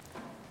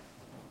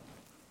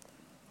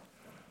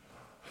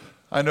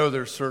I know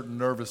there's certain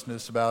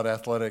nervousness about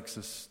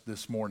athletics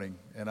this morning,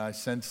 and I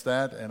sense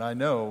that, and I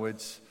know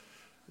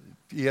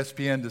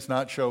ESPN does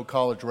not show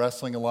college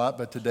wrestling a lot,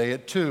 but today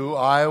at 2,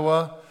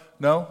 Iowa,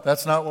 no,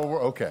 that's not what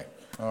okay.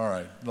 All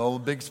right, the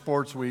big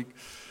sports week.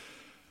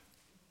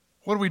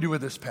 What do we do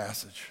with this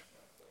passage?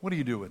 What do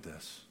you do with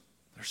this?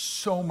 There's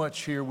so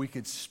much here. We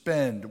could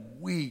spend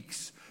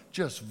weeks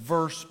just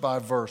verse by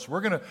verse.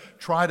 We're going to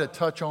try to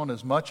touch on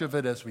as much of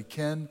it as we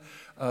can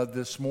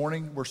this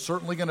morning. We're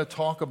certainly going to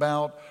talk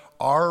about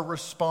our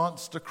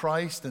response to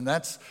Christ, and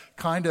that's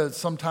kind of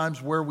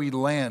sometimes where we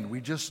land.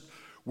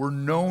 We're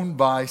known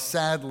by,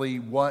 sadly,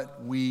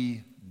 what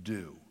we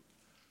do.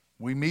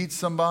 We meet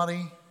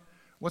somebody.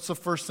 What's the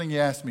first thing you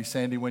asked me,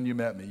 Sandy, when you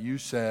met me? You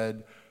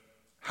said,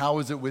 "How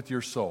is it with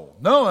your soul?"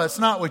 No, that's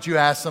not what you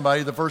ask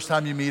somebody the first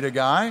time you meet a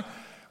guy.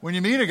 When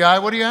you meet a guy,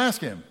 what do you ask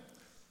him?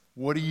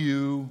 What do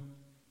you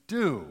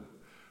do?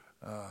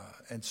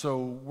 And so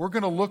we're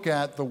going to look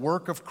at the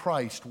work of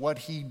Christ, what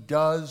he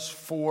does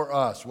for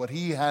us, what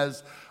he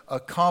has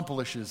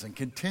accomplishes and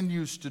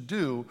continues to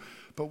do.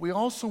 But we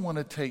also want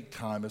to take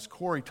time, as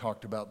Corey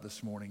talked about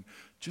this morning,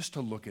 just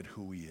to look at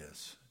who he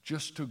is,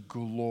 just to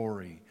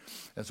glory.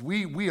 As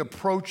we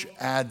approach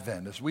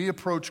Advent, as we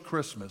approach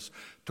Christmas,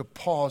 to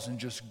pause and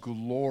just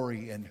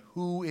glory in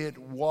who it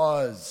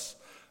was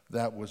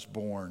that was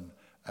born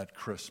at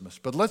Christmas.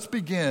 But let's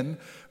begin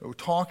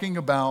talking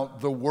about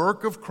the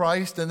work of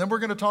Christ, and then we're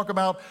going to talk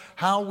about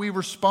how we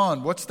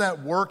respond. What's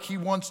that work he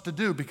wants to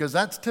do? Because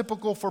that's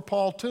typical for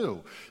Paul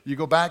too. You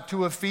go back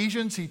to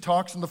Ephesians, he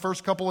talks in the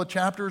first couple of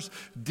chapters,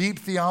 deep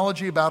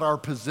theology about our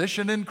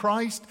position in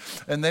Christ,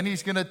 and then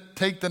he's going to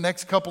take the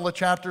next couple of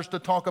chapters to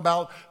talk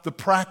about the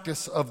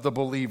practice of the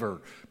believer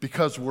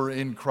because we're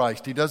in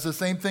Christ. He does the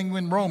same thing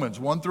in Romans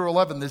 1 through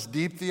 11, this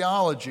deep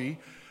theology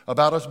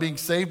about us being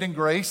saved in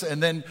grace,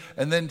 and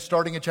then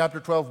starting in chapter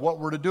 12, what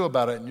we're to do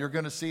about it. And you're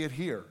going to see it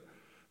here.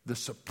 The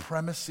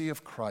supremacy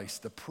of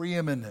Christ, the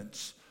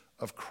preeminence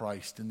of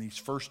Christ in these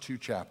first 2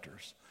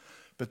 chapters.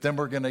 But then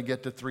we're going to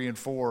get to 3 and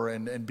 4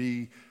 and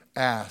be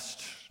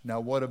asked, now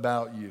what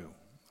about you?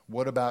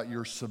 What about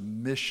your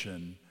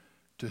submission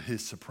to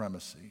his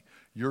supremacy?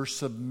 Your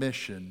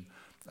submission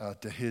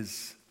to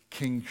his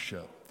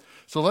kingship?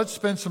 So let's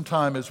spend some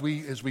time as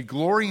we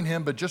glory in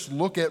him, but just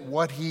look at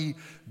what he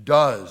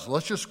does.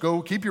 Let's just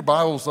go, keep your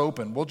Bibles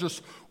open. We'll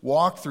just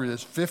walk through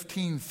this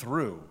 15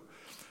 through.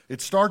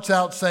 It starts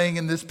out saying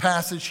in this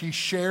passage, he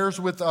shares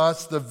with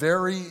us the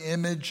very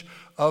image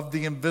of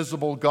the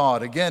invisible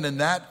God. Again, in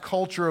that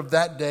culture of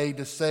that day,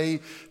 to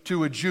say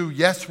to a Jew,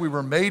 yes, we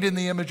were made in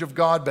the image of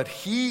God, but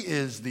he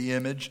is the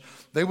image,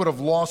 they would have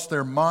lost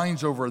their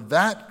minds over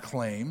that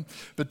claim.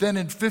 But then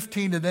in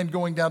 15 and then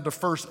going down to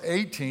verse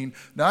 18,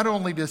 not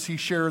only does he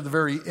share the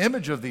very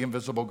image of the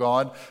invisible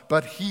God,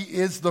 but he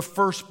is the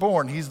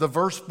firstborn. He's the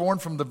firstborn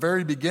from the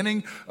very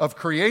beginning of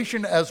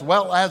creation, as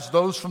well as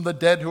those from the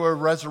dead who are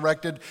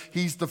resurrected.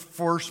 He's the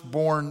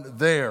firstborn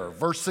there.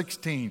 Verse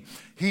 16,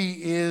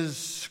 he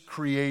is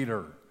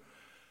creator.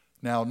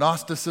 Now,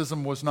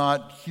 Gnosticism was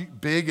not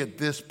big at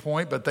this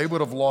point, but they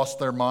would have lost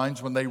their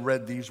minds when they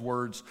read these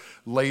words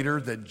later,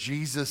 that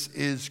Jesus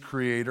is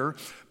creator.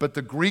 But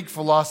the Greek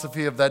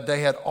philosophy of that day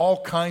had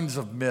all kinds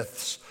of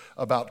myths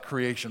about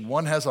creation.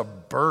 One has a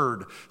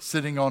bird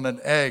sitting on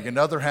an egg.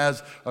 Another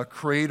has a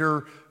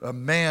creator, a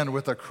man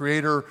with a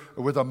creator,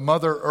 with a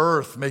mother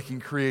earth making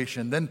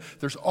creation. Then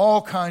there's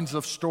all kinds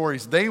of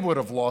stories. They would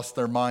have lost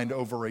their mind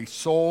over a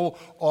sole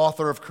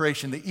author of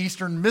creation. The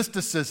Eastern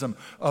mysticism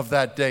of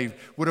that day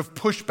would have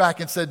pushed back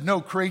and said, no,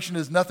 creation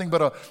is nothing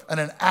but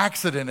an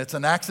accident. It's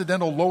an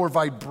accidental lower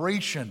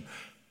vibration.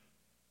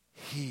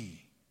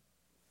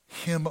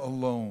 Him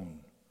alone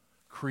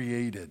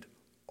created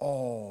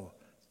all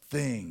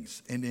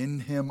things, and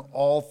in him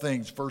all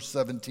things, verse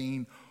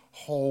 17,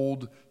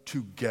 hold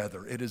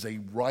together. It is a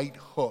right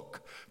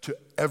hook to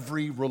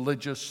every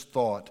religious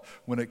thought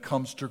when it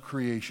comes to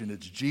creation.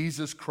 It's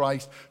Jesus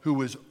Christ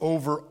who is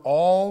over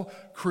all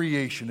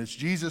creation. It's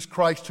Jesus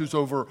Christ who's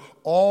over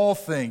all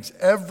things,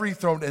 every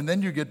throne. And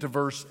then you get to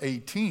verse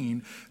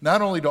 18,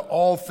 not only do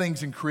all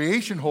things in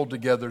creation hold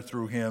together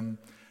through him,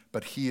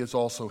 but he is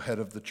also head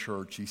of the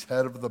church. He's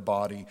head of the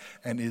body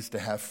and is to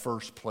have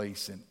first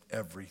place in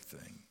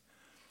everything.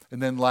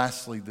 And then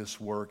lastly,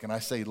 this work, and I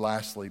say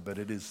lastly, but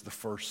it is the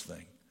first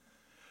thing.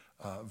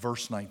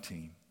 Verse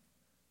 19,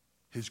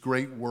 his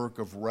great work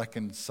of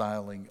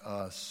reconciling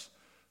us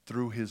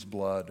through his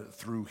blood,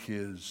 through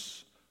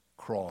his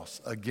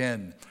cross.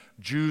 Again,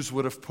 Jews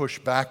would have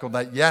pushed back on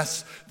that.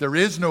 Yes, there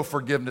is no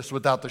forgiveness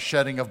without the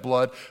shedding of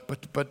blood,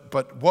 but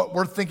what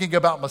we're thinking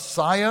about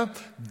Messiah,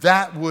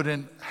 that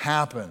wouldn't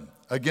happen.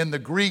 Again, the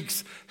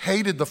Greeks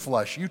hated the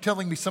flesh. You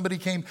telling me somebody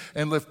came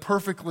and lived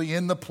perfectly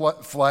in the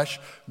flesh?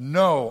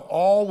 No,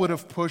 all would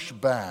have pushed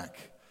back.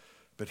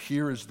 But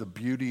here is the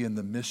beauty and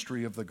the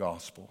mystery of the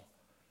gospel,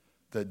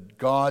 that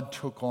God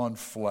took on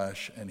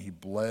flesh and he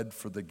bled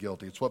for the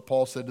guilty. It's what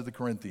Paul said to the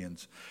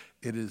Corinthians.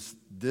 It is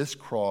this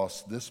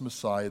cross, this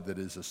Messiah, that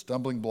is a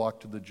stumbling block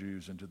to the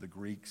Jews and to the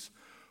Greeks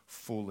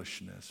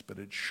foolishness, but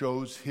it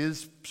shows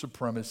his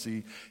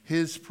supremacy,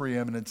 his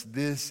preeminence.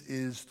 This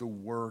is the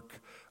work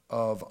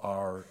of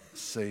our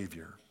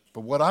Savior.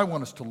 But what I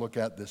want us to look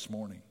at this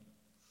morning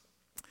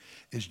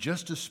is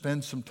just to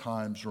spend some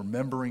time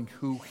remembering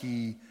who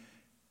he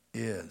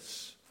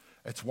is.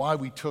 It's why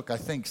we took, I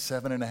think,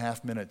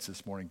 7.5 minutes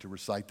this morning to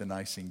recite the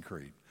Nicene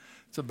Creed.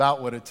 It's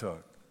about what it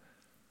took.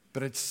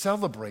 But it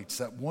celebrates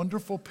that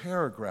wonderful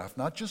paragraph,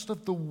 not just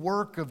of the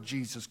work of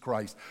Jesus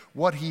Christ,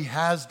 what he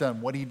has done,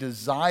 what he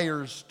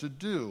desires to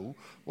do.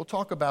 We'll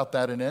talk about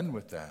that and end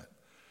with that.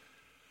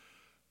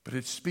 But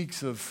it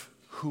speaks of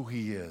who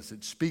he is.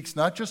 It speaks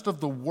not just of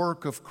the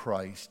work of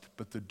Christ,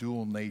 but the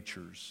dual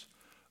natures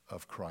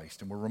of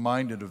Christ. And we're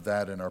reminded of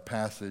that in our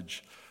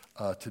passage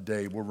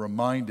today. We're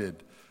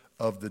reminded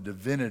of the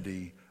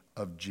divinity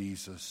of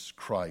Jesus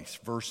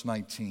Christ. Verse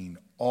 19,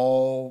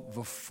 all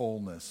the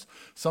fullness.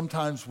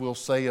 Sometimes we'll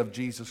say of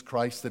Jesus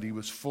Christ that he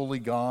was fully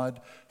God,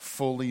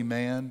 fully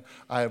man.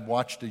 I have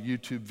watched a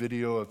YouTube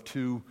video of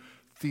two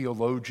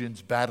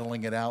theologians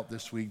battling it out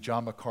this week,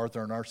 John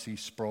MacArthur and R.C.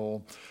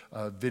 Sproul,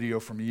 a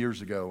video from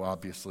years ago,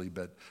 obviously,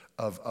 but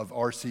of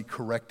R.C.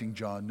 correcting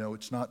John. No,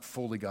 it's not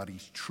fully God.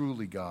 He's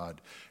truly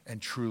God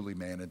and truly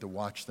man, and to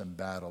watch them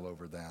battle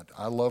over that.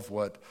 I love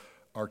what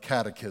our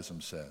catechism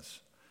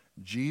says.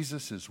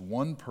 Jesus is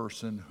one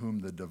person whom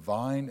the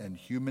divine and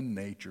human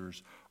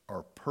natures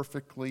are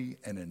perfectly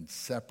and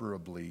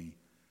inseparably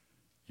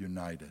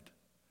united.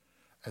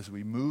 As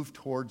we move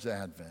towards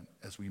Advent,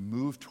 as we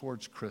move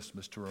towards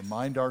Christmas, to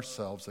remind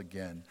ourselves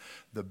again,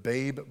 the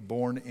babe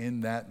born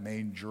in that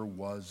manger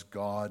was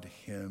God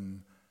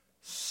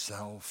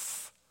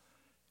himself.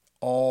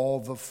 All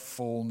the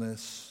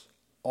fullness,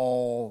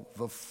 all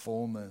the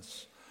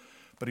fullness.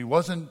 But he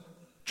wasn't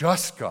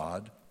just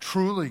God,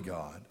 truly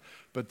God.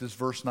 But this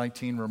verse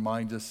 19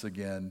 reminds us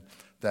again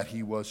that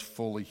he was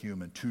fully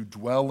human. To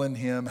dwell in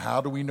him,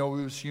 how do we know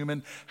he was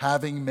human?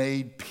 Having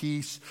made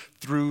peace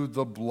through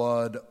the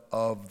blood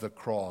of the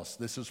cross.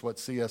 This is what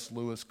C.S.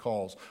 Lewis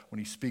calls, when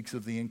he speaks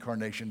of the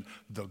incarnation,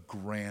 the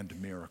grand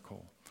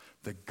miracle.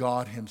 That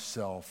God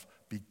himself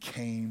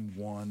became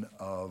one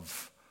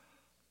of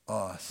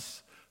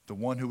us. The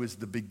one who is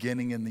the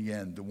beginning and the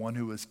end, the one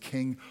who is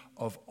King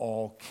of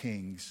all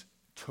kings,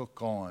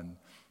 took on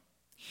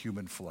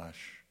human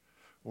flesh.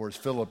 Or as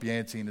Philip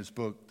Yancey in his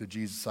book, The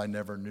Jesus I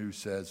Never Knew,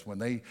 says, when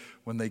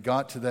they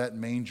got to that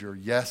manger,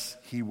 yes,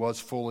 he was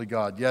fully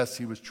God. Yes,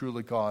 he was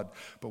truly God.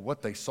 But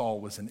what they saw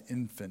was an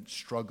infant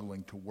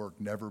struggling to work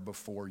never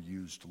before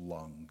used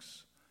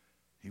lungs.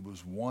 He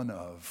was one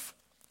of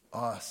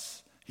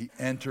us. He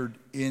entered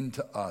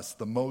into us.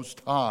 The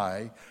Most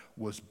High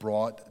was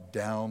brought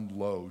down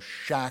low,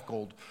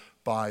 shackled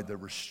by the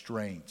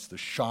restraints, the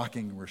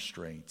shocking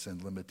restraints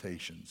and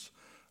limitations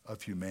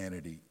of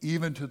humanity,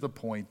 even to the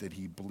point that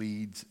he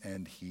bleeds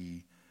and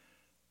he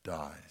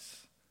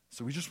dies.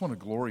 So we just want to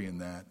glory in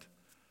that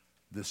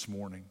this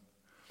morning.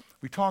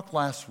 We talked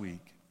last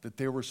week that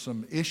there were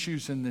some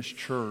issues in this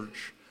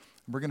church,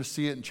 and we're going to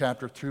see it in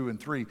chapter 2 and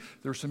 3.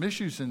 There were some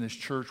issues in this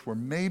church where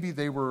maybe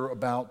they were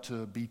about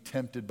to be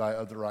tempted by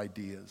other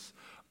ideas,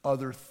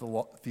 other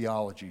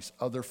theologies,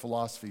 other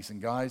philosophies.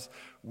 And guys,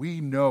 we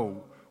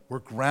know we're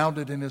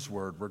grounded in his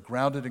word, we're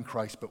grounded in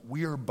Christ, but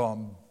we are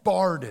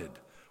bombarded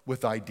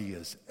with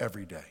ideas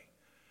every day.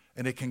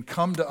 And it can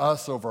come to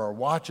us over our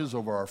watches,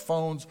 over our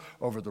phones,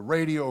 over the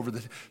radio,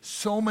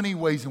 so many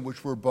ways in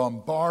which we're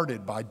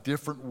bombarded by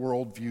different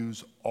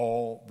worldviews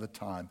all the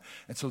time.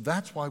 And so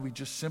that's why we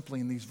just simply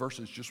in these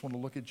verses just want to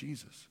look at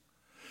Jesus.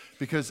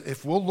 Because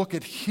if we'll look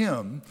at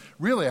him,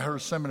 really I heard a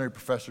seminary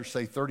professor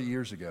say 30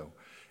 years ago,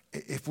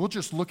 if we'll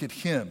just look at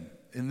him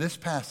in this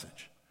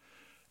passage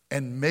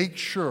and make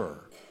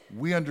sure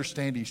we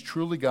understand he's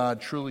truly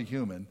God, truly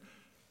human,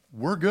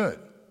 we're good.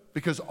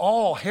 Because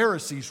all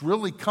heresies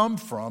really come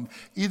from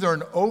either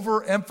an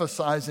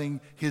overemphasizing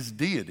his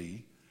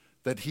deity,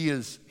 that he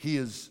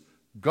is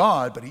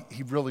God, but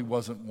he really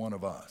wasn't one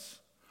of us.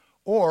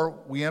 Or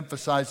we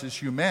emphasize his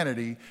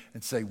humanity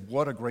and say,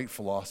 what a great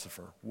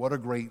philosopher, what a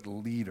great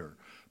leader.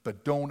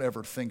 But don't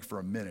ever think for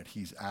a minute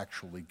he's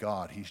actually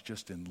God. He's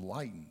just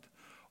enlightened.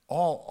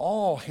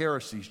 All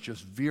heresies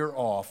just veer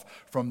off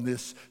from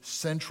this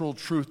central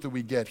truth that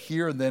we get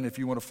here. And then if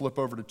you want to flip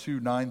over to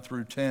 2:9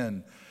 through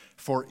 10,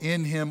 for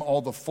in him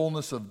all the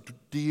fullness of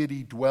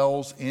deity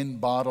dwells in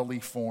bodily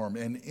form,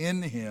 and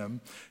in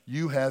him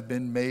you have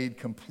been made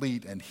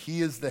complete, and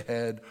he is the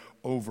head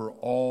over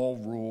all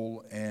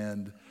rule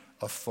and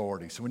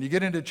authority. So when you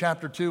get into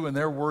chapter 2 and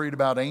they're worried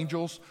about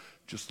angels,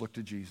 just look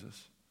to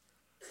Jesus.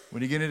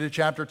 When you get into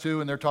chapter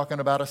 2 and they're talking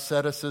about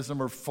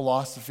asceticism or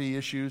philosophy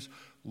issues,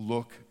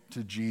 look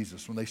to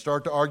Jesus. When they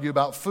start to argue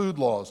about food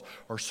laws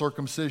or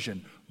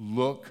circumcision,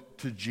 look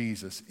to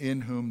Jesus,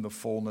 in whom the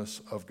fullness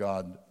of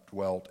God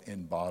dwelt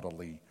in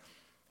bodily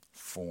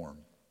form.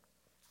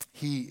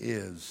 He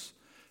is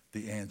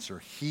the answer.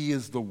 He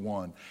is the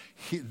one.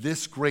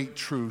 This great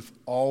truth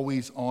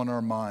always on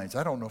our minds.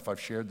 I don't know if I've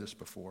shared this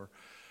before,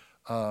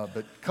 but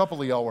a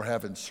couple of y'all were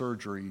having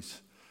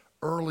surgeries.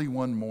 Early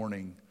one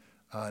morning,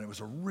 And it was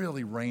a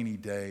really rainy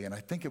day, and I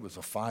think it was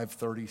a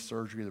 5:30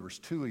 surgery. There was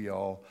two of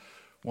y'all.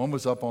 One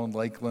was up on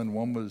Lakeland,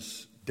 one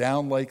was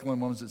down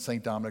Lakeland, one was at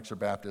St. Dominic's or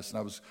Baptist. And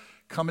I was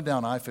coming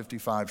down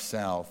I-55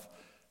 South,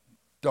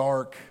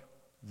 dark,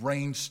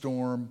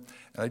 rainstorm,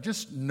 and I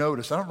just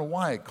noticed, I don't know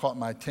why it caught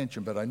my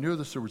attention, but I knew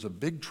there was a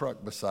big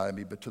truck beside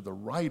me, but to the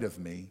right of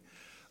me,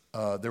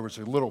 there was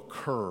a little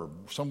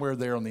curb. Somewhere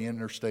there on the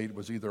interstate, it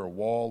was either a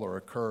wall or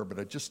a curb, but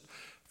it just,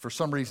 for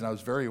some reason, I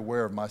was very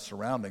aware of my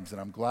surroundings, and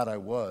I'm glad I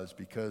was,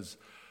 because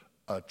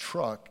a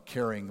truck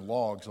carrying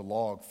logs, a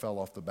log fell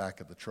off the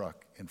back of the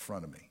truck in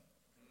front of me.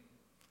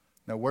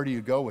 Now, where do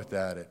you go with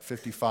that at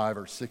 55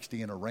 or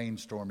 60 in a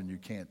rainstorm and you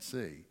can't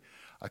see?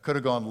 I could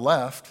have gone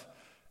left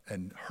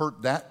and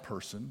hurt that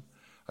person.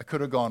 I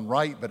could have gone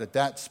right, but at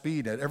that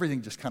speed,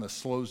 everything just kind of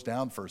slows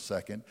down for a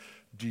second.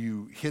 Do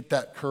you hit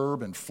that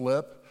curb and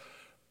flip?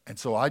 And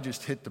so I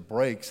just hit the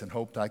brakes and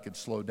hoped I could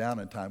slow down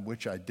in time,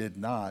 which I did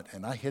not.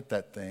 And I hit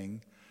that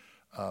thing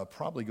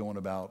probably going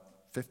about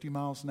 50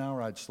 miles an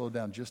hour. I'd slowed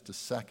down just a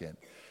second.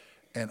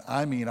 And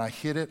I mean, I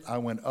hit it. I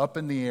went up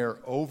in the air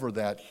over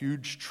that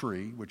huge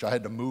tree, which I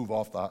had to move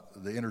off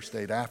the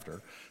interstate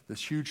after.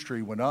 This huge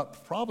tree went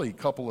up probably a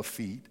couple of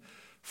feet,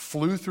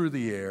 flew through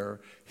the air,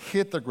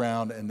 hit the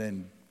ground, and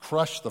then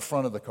crushed the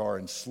front of the car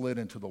and slid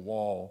into the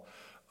wall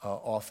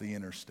off the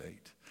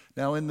interstate.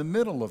 Now, in the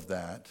middle of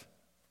that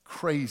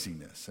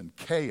craziness and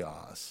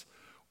chaos,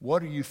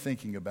 what are you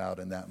thinking about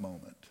in that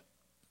moment?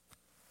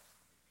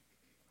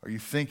 Are you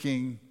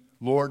thinking,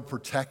 Lord,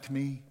 protect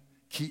me,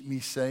 keep me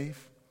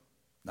safe?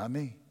 Not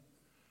me.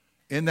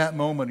 In that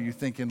moment, are you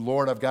thinking,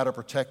 Lord, I've got to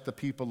protect the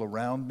people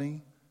around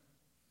me?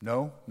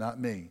 No, not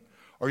me.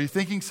 Are you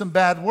thinking some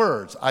bad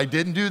words? I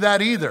didn't do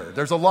that either.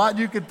 There's a lot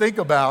you could think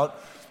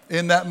about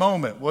in that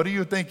moment. What are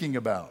you thinking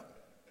about?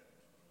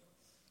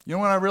 You know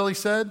what I really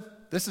said?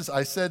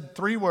 I said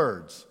 3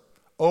 words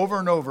over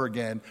and over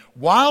again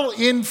while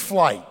in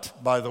flight,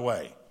 by the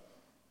way.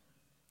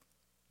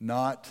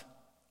 Not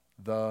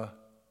the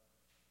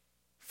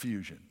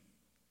Fusion.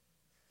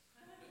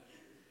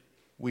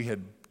 We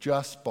had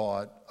just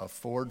bought a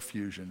Ford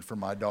Fusion for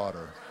my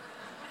daughter.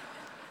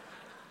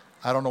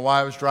 I don't know why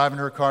I was driving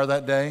her car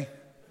that day,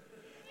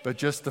 but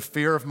just the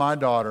fear of my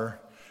daughter.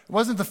 It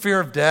wasn't the fear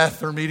of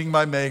death or meeting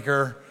my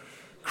maker,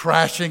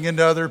 crashing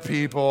into other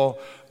people.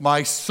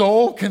 My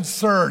sole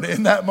concern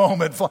in that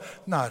moment,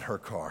 not her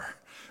car,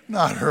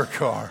 not her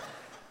car.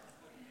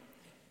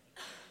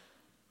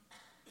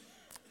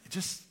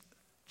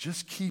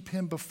 Just keep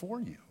him before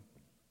you.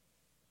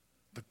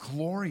 The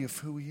glory of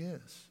who he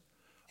is.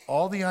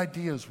 All the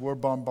ideas we're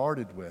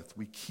bombarded with,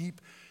 we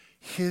keep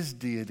his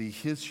deity,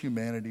 his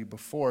humanity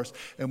before us.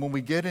 And when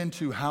we get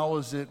into how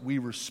is it we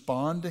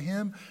respond to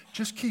him,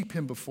 just keep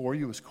him before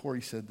you, as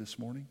Corey said this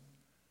morning.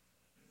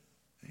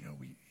 You know,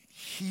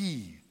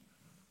 he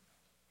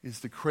is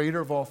the creator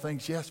of all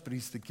things, yes, but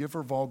he's the giver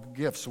of all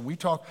gifts. So we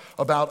talk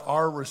about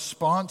our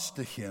response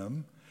to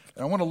him.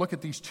 And I want to look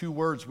at these 2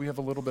 words. We have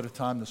a little bit of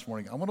time this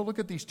morning. I want to look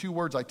at these 2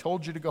 words I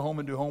told you to go home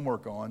and do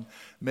homework on.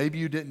 Maybe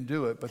you didn't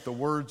do it, but the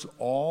words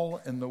all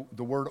and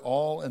the word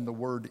all and the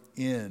word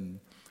in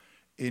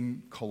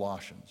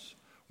Colossians.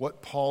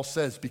 What Paul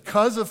says,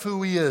 because of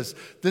who he is,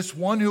 this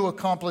one who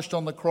accomplished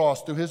on the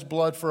cross through his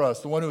blood for us,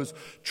 the one who is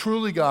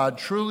truly God,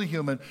 truly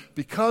human,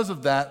 because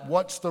of that,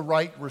 what's the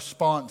right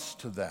response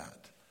to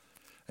that?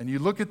 And you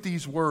look at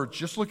these words,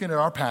 just looking at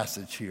our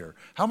passage here.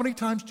 How many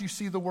times do you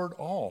see the word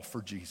all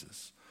for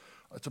Jesus?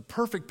 It's a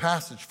perfect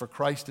passage for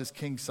Christ as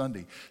King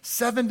Sunday.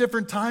 7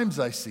 different times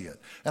I see it.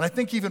 And I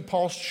think even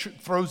Paul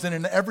throws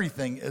in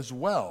everything as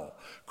well.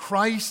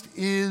 Christ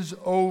is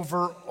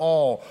over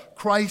all.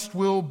 Christ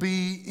will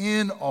be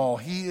in all.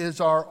 He is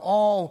our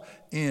all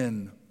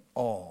in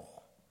all.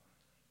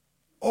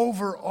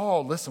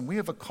 Overall, listen, we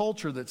have a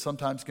culture that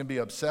sometimes can be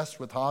obsessed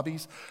with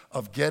hobbies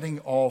of getting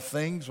all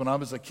things. When I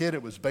was a kid,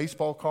 it was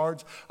baseball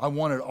cards. I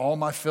wanted all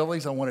my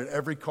Phillies. I wanted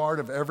every card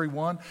of every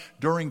one.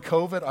 During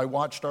COVID, I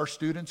watched our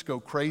students go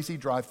crazy,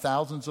 drive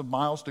thousands of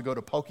miles to go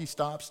to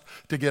Pokestops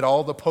to get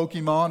all the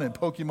Pokemon and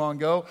Pokemon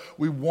Go.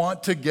 We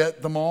want to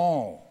get them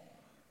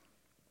all.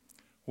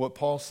 What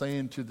Paul's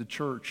saying to the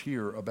church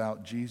here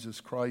about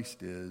Jesus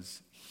Christ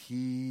is,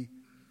 he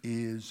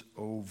is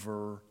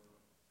over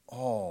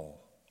all.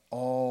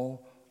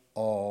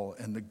 All.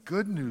 And the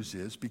good news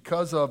is,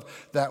 because of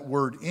that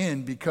word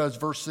in, because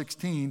verse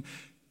 16,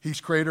 he's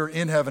creator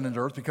in heaven and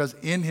earth, because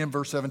in him,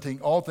 verse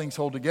 17, all things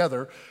hold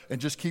together, and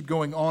just keep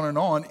going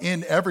on,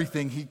 in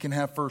everything he can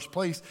have first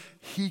place.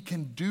 He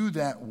can do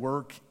that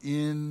work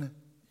in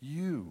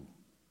you.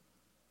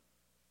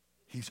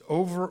 He's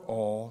over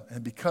all,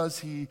 and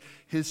because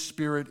his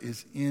Spirit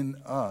is in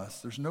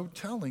us, there's no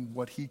telling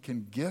what he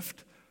can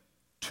gift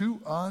to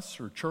us,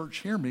 or church,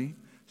 hear me,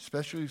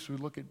 especially as we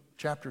look at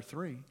chapter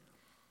 3,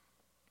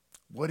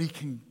 what he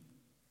can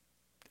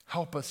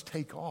help us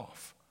take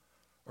off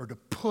or to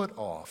put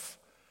off,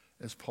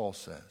 as Paul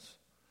says.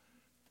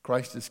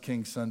 Christ is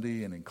King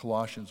Sunday, and in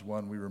Colossians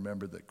 1, we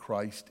remember that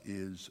Christ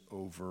is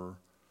over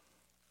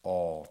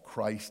all.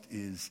 Christ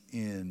is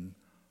in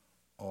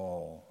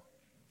all.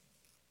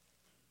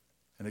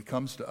 And it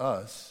comes to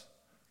us,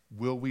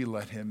 will we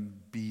let him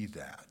be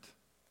that?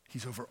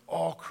 He's over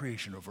all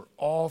creation, over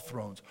all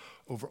thrones,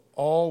 over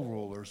all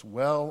rulers.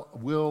 Well,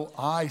 will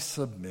I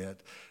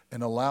submit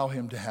and allow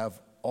him to have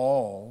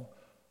all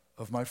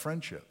of my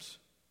friendships?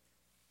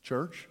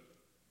 Church,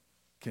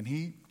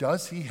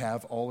 does he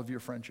have all of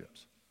your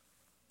friendships?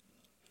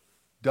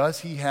 Does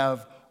he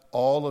have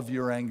all of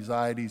your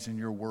anxieties and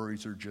your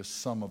worries, or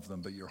just some of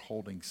them, but you're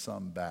holding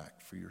some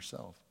back for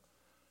yourself?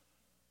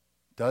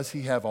 Does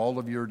he have all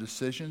of your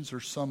decisions or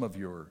some of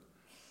your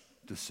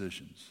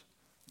decisions?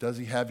 Does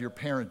he have your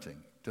parenting?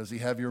 Does he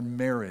have your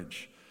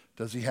marriage?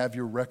 Does he have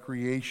your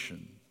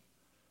recreation?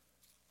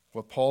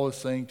 What Paul is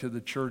saying to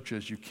the church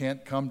is, you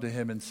can't come to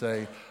him and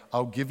say,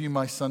 I'll give you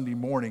my Sunday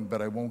morning,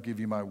 but I won't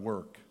give you my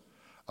work.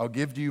 I'll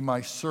give to you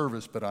my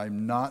service, but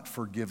I'm not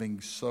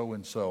forgiving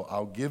so-and-so.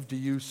 I'll give to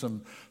you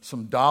some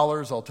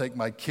dollars. I'll take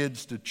my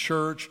kids to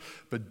church,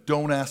 but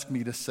don't ask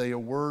me to say a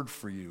word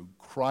for you.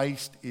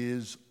 Christ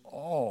is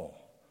all,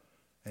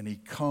 and he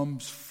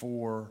comes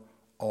for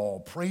all.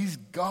 Praise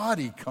God,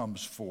 he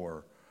comes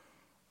for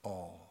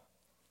all.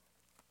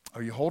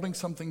 Are you holding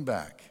something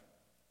back?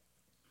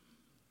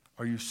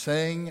 Are you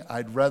saying,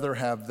 I'd rather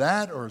have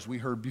that, or as we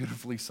heard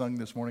beautifully sung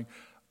this morning,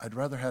 I'd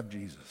rather have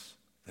Jesus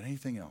than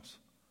anything else?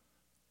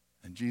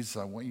 And Jesus,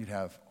 I want you to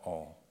have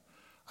all.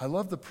 I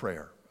love the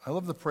prayer. I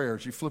love the prayer.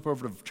 As you flip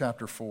over to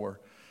chapter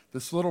 4,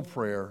 this little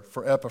prayer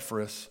for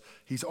Epaphras,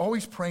 he's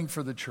always praying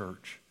for the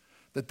church,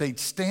 that they'd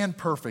stand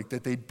perfect,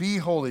 that they'd be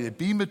holy, they'd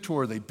be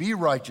mature, they'd be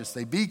righteous,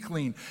 they'd be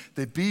clean,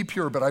 they'd be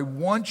pure. But I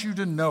want you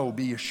to know,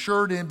 be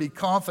assured in, be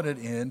confident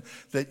in,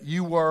 that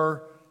you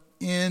are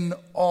in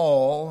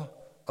all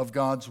of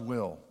God's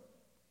will.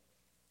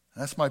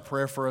 And that's my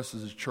prayer for us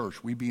as a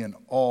church. We be in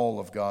all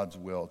of God's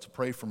will. To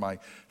pray for my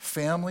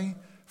family,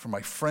 for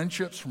my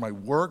friendships, for my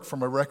work, for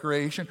my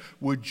recreation.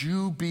 Would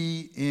you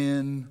be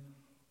in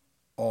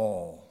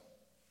all?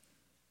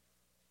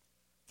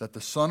 That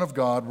the Son of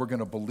God, we're going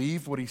to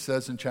believe what he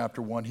says in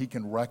chapter 1, he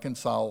can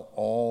reconcile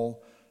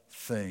all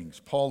things.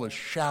 Paul is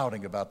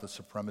shouting about the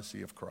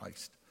supremacy of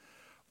Christ.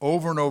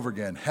 Over and over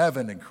again,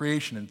 heaven and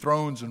creation and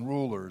thrones and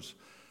rulers.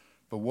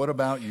 But what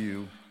about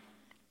you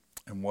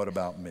and what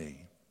about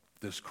me?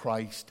 Does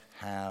Christ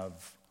have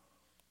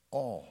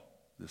all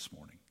this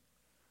morning?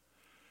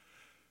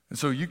 And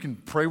so you can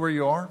pray where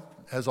you are.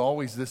 As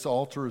always, this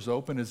altar is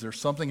open. Is there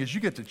something, as you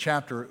get to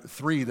chapter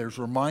 3, there's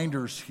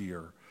reminders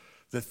here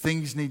that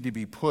things need to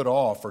be put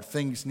off or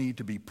things need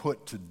to be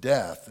put to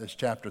death, as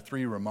chapter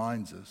 3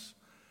 reminds us.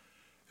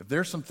 If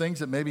there's some things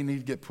that maybe need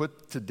to get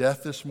put to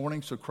death this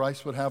morning so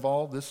Christ would have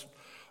all, this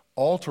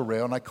altar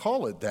rail, and I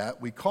call it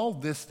that. We call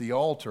this the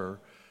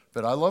altar,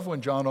 but I love when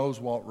John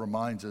Oswalt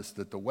reminds us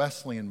that the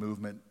Wesleyan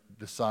movement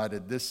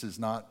decided this is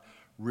not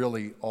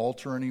really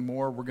altar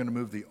anymore. We're going to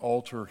move the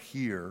altar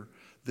here.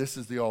 This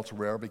is the altar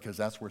rail because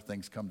that's where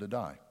things come to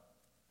die.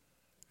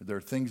 There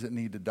are things that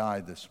need to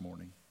die this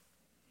morning.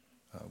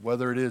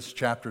 Whether it is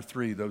chapter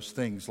 3, those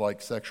things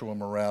like sexual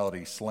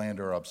immorality,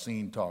 slander,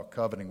 obscene talk,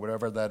 coveting,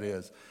 whatever that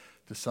is,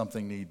 does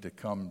something need to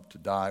come to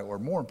die? Or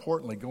more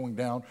importantly, going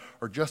down,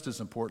 or just as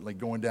importantly,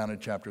 going down in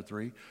chapter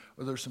 3,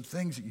 or there's some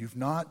things that you've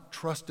not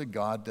trusted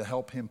God to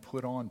help him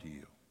put onto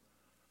you.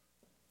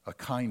 A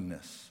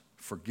kindness,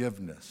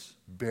 forgiveness,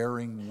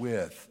 bearing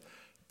with,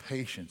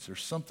 patience.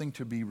 There's something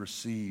to be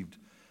received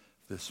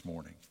this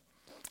morning.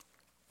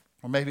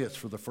 Or maybe it's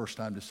for the first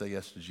time to say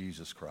yes to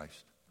Jesus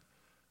Christ.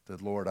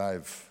 That, Lord, I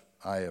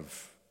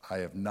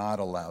have not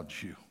allowed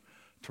you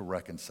to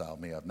reconcile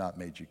me. I've not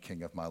made you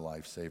king of my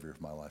life, savior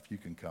of my life. You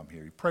can come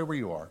here. You pray where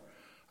you are.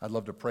 I'd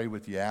love to pray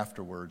with you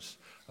afterwards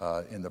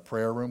in the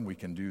prayer room. We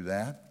can do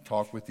that.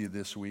 Talk with you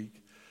this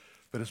week.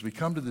 But as we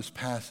come to this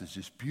passage,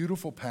 this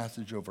beautiful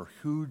passage over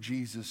who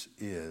Jesus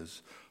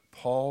is,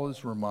 Paul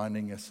is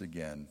reminding us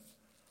again,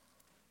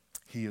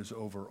 he is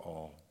over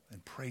all.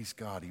 And praise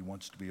God, he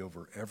wants to be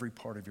over every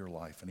part of your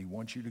life, and he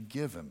wants you to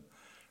give him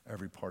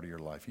every part of your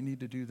life. You need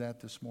to do that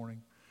this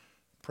morning.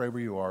 Pray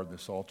where you are.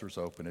 This altar's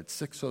open. It's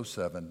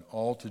 6:07.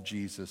 All to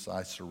Jesus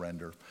I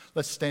surrender.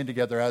 Let's stand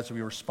together as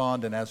we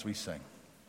respond and as we sing.